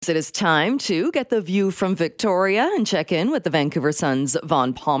It is time to get the view from Victoria and check in with the Vancouver Sun's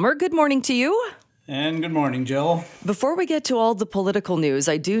Vaughn Palmer. Good morning to you. And good morning, Jill. Before we get to all the political news,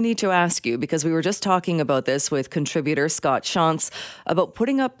 I do need to ask you, because we were just talking about this with contributor Scott Shantz, about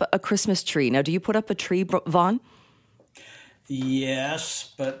putting up a Christmas tree. Now, do you put up a tree, Vaughn?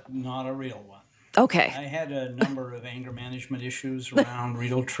 Yes, but not a real one. Okay. I had a number of anger management issues around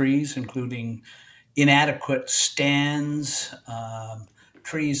real trees, including inadequate stands,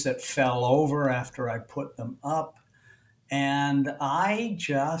 trees that fell over after I put them up. And I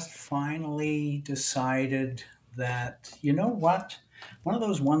just finally decided that, you know what? One of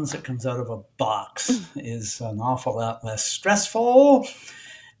those ones that comes out of a box is an awful lot less stressful.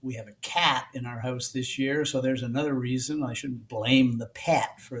 We have a cat in our house this year, so there's another reason I shouldn't blame the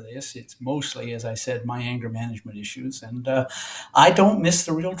pet for this. It's mostly, as I said, my anger management issues, and I don't miss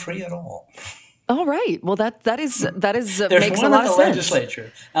the real tree at all. All right. Well, that is There's makes a one lot at of the sense.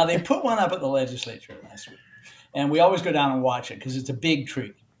 legislature. Now, they put one up at the legislature last week, and we always go down and watch it because it's a big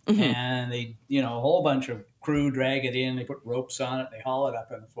tree. Mm-hmm. And they, a whole bunch of crew drag it in. They put ropes on it. They haul it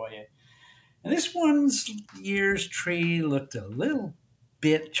up in the foyer. And this year's tree looked a little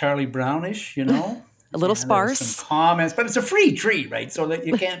bit Charlie Brownish, a little sparse. Some comments, but it's a free tree, right? So that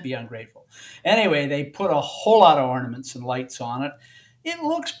you can't be ungrateful. Anyway, they put a whole lot of ornaments and lights on it. It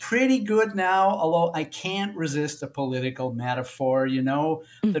looks pretty good now, although I can't resist a political metaphor.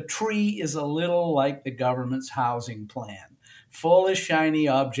 The tree is a little like the government's housing plan, full of shiny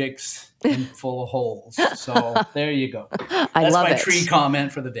objects and full of holes. So there you go. That's my tree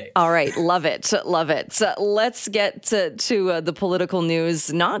comment for the day. All right. Love it. Love it. Let's get to the political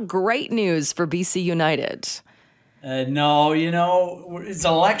news. Not great news for BC United. No, it's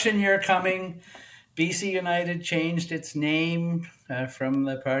election year coming. BC United changed its name from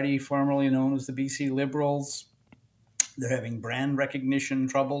the party formerly known as the BC Liberals. They're having brand recognition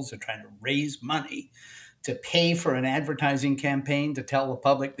troubles. They're trying to raise money to pay for an advertising campaign to tell the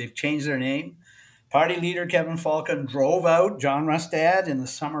public they've changed their name. Party leader Kevin Falcon drove out John Rustad in the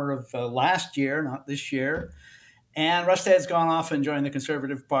summer of last year, not this year. And Rustad's gone off and joined the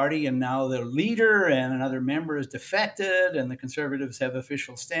Conservative Party, and now the leader and another member is defected, and the Conservatives have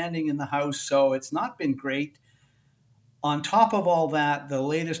official standing in the House, so it's not been great. On top of all that, the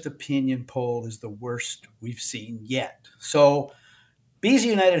latest opinion poll is the worst we've seen yet. So BC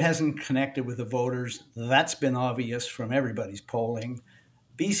United hasn't connected with the voters. That's been obvious from everybody's polling.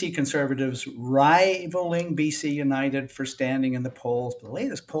 BC Conservatives rivaling BC United for standing in the polls. The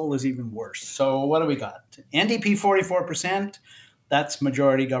latest poll is even worse. So what do we got? NDP 44%. That's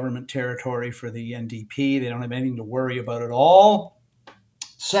majority government territory for the NDP. They don't have anything to worry about at all.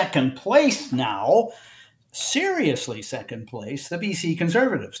 Second place now, seriously second place, the BC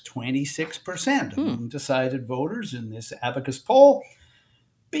Conservatives, 26% of decided voters in this Abacus poll.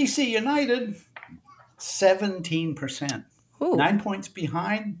 BC United, 17%. Ooh. 9 points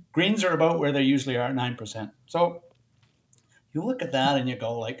behind. Greens are about where they usually are, 9%. So you look at that and you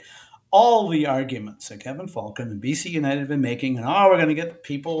go all the arguments that Kevin Falcon and BC United have been making, and we're going to get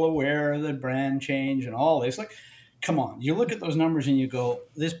people aware of the brand change and all this. Come on. You look at those numbers and you go,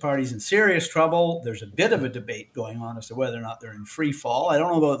 this party's in serious trouble. There's a bit of a debate going on as to whether or not they're in free fall. I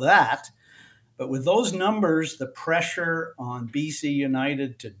don't know about that. But with those numbers, the pressure on BC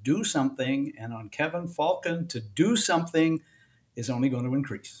United to do something and on Kevin Falcon to do something is only going to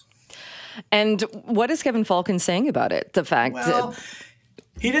increase. And what is Kevin Falcon saying about it? The fact that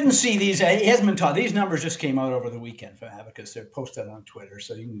he didn't see these. He hasn't been taught. These numbers just came out over the weekend for Abacus. They're posted on Twitter,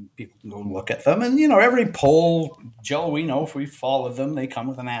 so people can go look at them. And, every poll, Joe, we know if we followed them, they come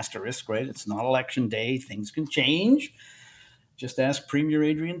with an asterisk, right? It's not election day. Things can change. Just ask Premier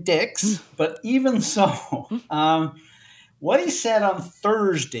Adrian Dix. But even so, what he said on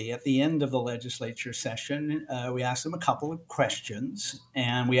Thursday at the end of the legislature session, we asked him a couple of questions,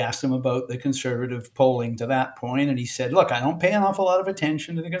 and we asked him about the Conservative polling to that point. And he said, look, I don't pay an awful lot of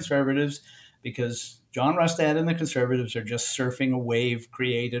attention to the Conservatives because John Rustad and the Conservatives are just surfing a wave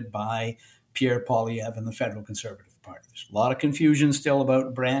created by Pierre Poilievre and the Federal Conservative Party. There's a lot of confusion still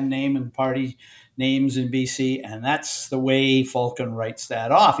about brand name and party names in BC, and that's the way Falcon writes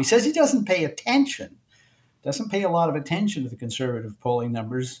that off. He says he doesn't pay a lot of attention to the Conservative polling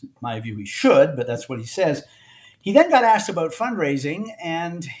numbers. In my view, he should, but that's what he says. He then got asked about fundraising,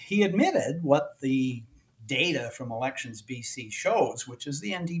 and he admitted what the data from Elections BC shows, which is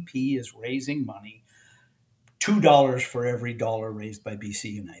the NDP is raising money, $2 for every dollar raised by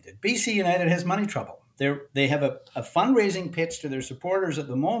BC United. BC United has money trouble. They have a fundraising pitch to their supporters at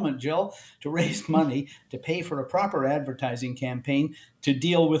the moment, Jill, to raise money to pay for a proper advertising campaign to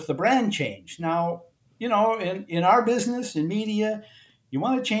deal with the brand change. Now, in our business, in media, You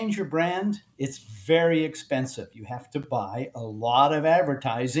want to change your brand? It's very expensive. You have to buy a lot of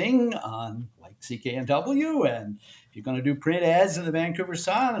advertising on like CKNW, and if you're going to do print ads in the Vancouver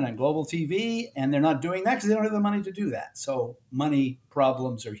Sun and on Global TV, and they're not doing that because they don't have the money to do that. So money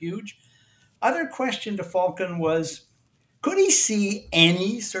problems are huge. Other question to Falcon was, could he see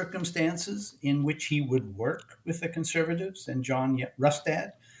any circumstances in which he would work with the Conservatives and John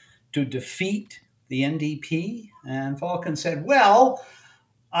Rustad to defeat the NDP? And Falcon said, well,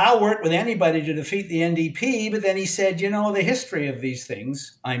 I'll work with anybody to defeat the NDP. But then he said, the history of these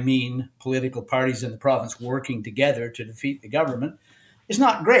things, I mean, political parties in the province working together to defeat the government, is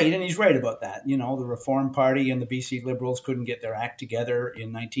not great. And he's right about that. The Reform Party and the BC Liberals couldn't get their act together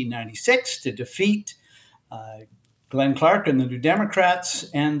in 1996 to defeat Glenn Clark and the New Democrats.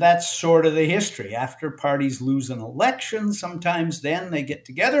 And that's sort of the history. After parties lose an election, sometimes then they get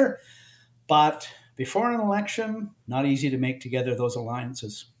together. But before an election, not easy to make together those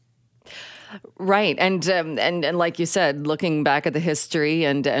alliances. Right. And like you said, looking back at the history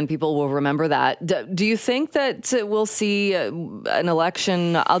and people will remember that. Do you think that we'll see an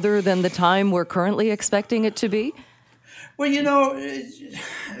election other than the time we're currently expecting it to be? Well,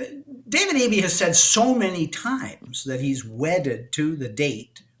 David Eby has said so many times that he's wedded to the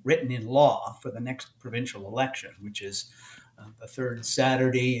date written in law for the next provincial election, which is the third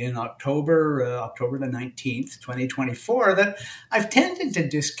Saturday in October, October the 19th, 2024, that I've tended to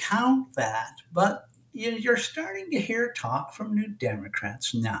discount that. But you're starting to hear talk from New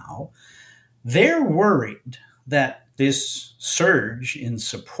Democrats now. They're worried that this surge in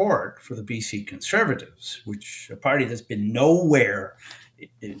support for the BC Conservatives, which a party that's been nowhere,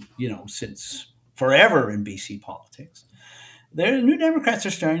 since forever in BC politics, the New Democrats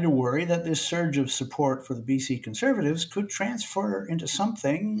are starting to worry that this surge of support for the BC Conservatives could translate and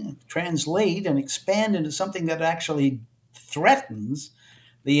expand into something that actually threatens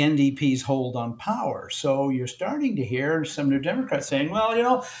the NDP's hold on power. So you're starting to hear some New Democrats saying, well,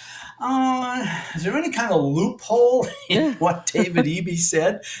 is there any kind of loophole in what David Eby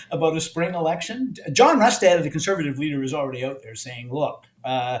said about a spring election? John Rustad, the Conservative leader, is already out there saying, look,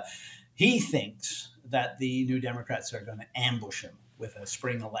 he thinks that the New Democrats are going to ambush him with a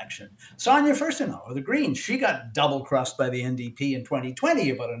spring election. Sonia Furstenau of the Greens, she got double-crossed by the NDP in 2020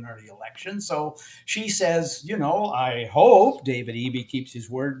 about an early election. So she says, I hope David Eby keeps his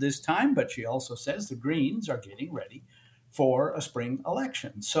word this time, but she also says the Greens are getting ready for a spring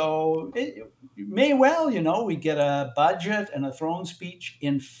election. So it may well, we get a budget and a throne speech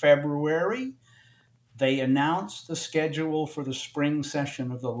in February. They announced the schedule for the spring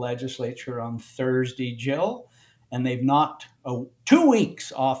session of the legislature on Thursday, Jill, and they've knocked 2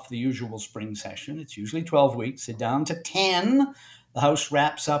 weeks off the usual spring session. It's usually 12 weeks. They're down to 10. The House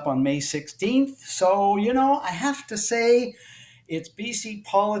wraps up on May 16th. So, I have to say it's BC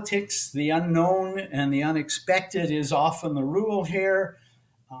politics. The unknown and the unexpected is often the rule here.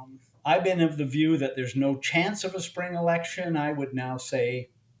 I've been of the view that there's no chance of a spring election. I would now say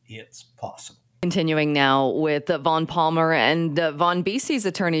it's possible. Continuing now with Vaughn Palmer and Vaughan BC's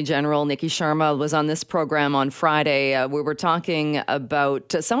Attorney General, Niki Sharma, was on this program on Friday. We were talking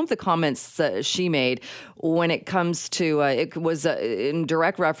about some of the comments that she made when it comes to, it was in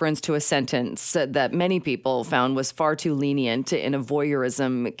direct reference to a sentence that many people found was far too lenient in a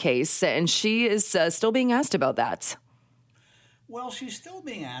voyeurism case. And she is still being asked about that. Well, she's still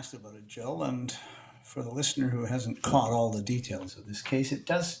being asked about it, Jill. And for the listener who hasn't caught all the details of this case, it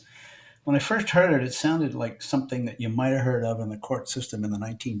does... When I first heard it, it sounded like something that you might have heard of in the court system in the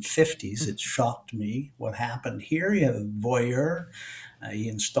 1950s. It shocked me what happened here. You have a voyeur. He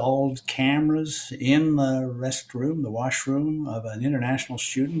installed cameras in the restroom, the washroom of an international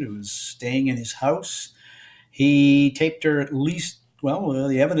student who was staying in his house. He taped her at least,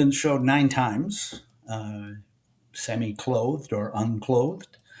 the evidence showed 9 times, semi-clothed or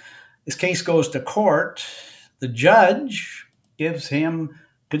unclothed. This case goes to court. The judge gives him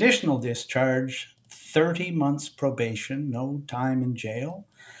conditional discharge, 30 months probation, no time in jail,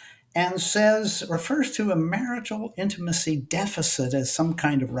 and refers to a marital intimacy deficit as some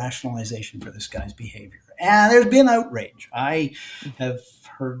kind of rationalization for this guy's behavior. And there's been outrage. I have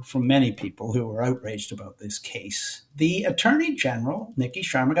heard from many people who were outraged about this case. The Attorney General, Niki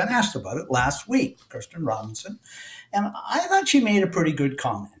Sharma, got asked about it last week, Kirsten Robinson, and I thought she made a pretty good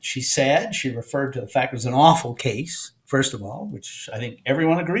comment. She referred to the fact it was an awful case, first of all, which I think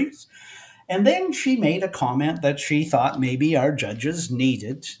everyone agrees. And then she made a comment that she thought maybe our judges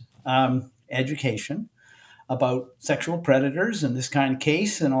needed education about sexual predators in this kind of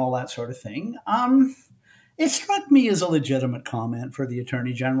case and all that sort of thing. It struck me as a legitimate comment for the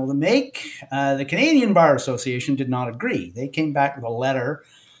Attorney General to make. The Canadian Bar Association did not agree. They came back with a letter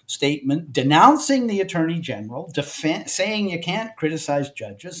statement denouncing the Attorney General, saying you can't criticize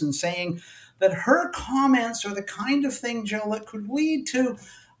judges, and saying that her comments are the kind of thing, Jill, that could lead to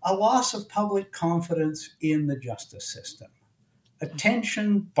a loss of public confidence in the justice system.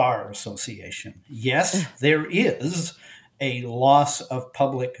 Attention, Bar Association. Yes, there is a loss of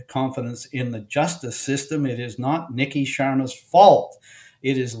public confidence in the justice system. It is not Nikki Sharma's fault.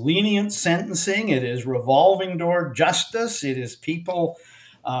 It is lenient sentencing. It is revolving door justice. It is people,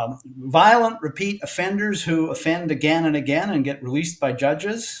 violent repeat offenders who offend again and again and get released by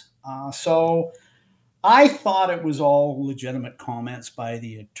judges. So I thought it was all legitimate comments by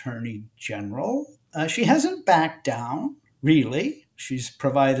the Attorney General. She hasn't backed down, really. She's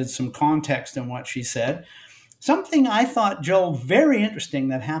provided some context in what she said. Something I thought, Joe, very interesting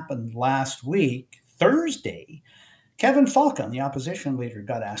that happened last week, Thursday. Kevin Falcon, the opposition leader,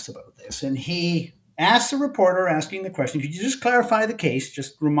 got asked about this, and he asked the reporter asking the question, could you just clarify the case?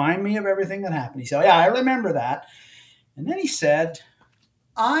 Just remind me of everything that happened. He said, yeah, I remember that. And then he said,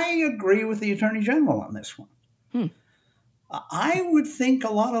 I agree with the Attorney General on this one. I would think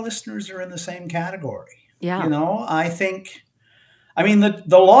a lot of listeners are in the same category. Yeah. You know,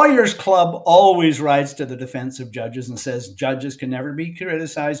 the Lawyers Club always rides to the defense of judges and says judges can never be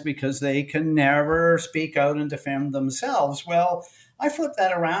criticized because they can never speak out and defend themselves. Well, I flip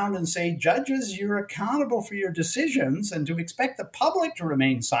that around and say, judges, you're accountable for your decisions, and to expect the public to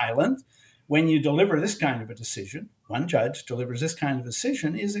remain silent when you deliver this kind of a decision, one judge delivers this kind of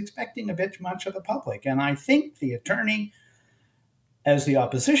decision, is expecting a bit much of the public. And I think the attorney, as the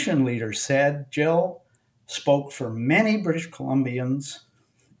opposition leader said, Jill, spoke for many British Columbians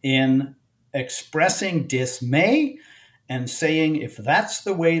in expressing dismay and saying if that's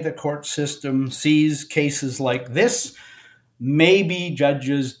the way the court system sees cases like this, maybe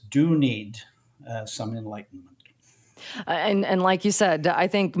judges do need some enlightenment. And like you said, I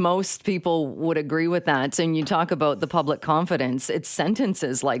think most people would agree with that. And you talk about the public confidence. It's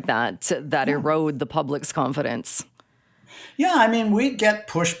sentences like that erode the public's confidence. Yeah, I mean, we get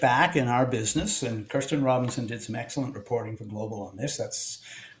pushback in our business, and Kirsten Robinson did some excellent reporting for Global on this.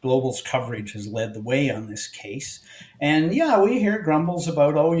 Global's coverage has led the way on this case. And yeah, we hear grumbles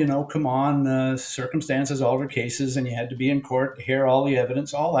about, come on, circumstances alter cases, and you had to be in court to hear all the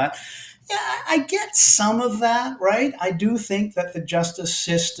evidence, all that. Yeah, I get some of that, right? I do think that the justice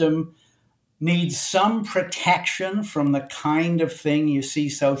system needs some protection from the kind of thing you see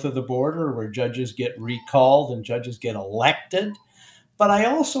south of the border where judges get recalled and judges get elected. But I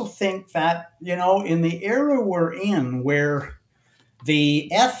also think that, in the era we're in where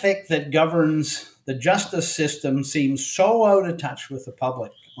the ethic that governs the justice system seems so out of touch with the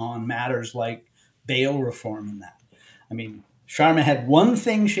public on matters like bail reform and that. I mean, Sharma had one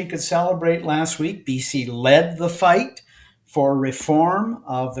thing she could celebrate last week. BC led the fight for reform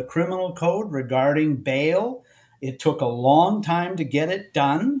of the criminal code regarding bail. It took a long time to get it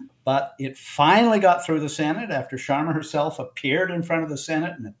done, but it finally got through the Senate after Sharma herself appeared in front of the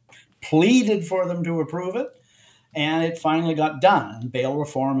Senate and pleaded for them to approve it. And it finally got done. And bail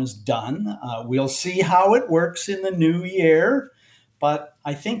reform is done. We'll see how it works in the new year. But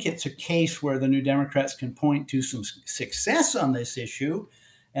I think it's a case where the New Democrats can point to some success on this issue.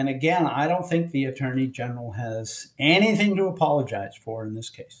 And again, I don't think the Attorney General has anything to apologize for in this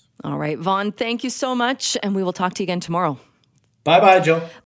case. All right, Vaughn, thank you so much. And we will talk to you again tomorrow. Bye-bye, Joe.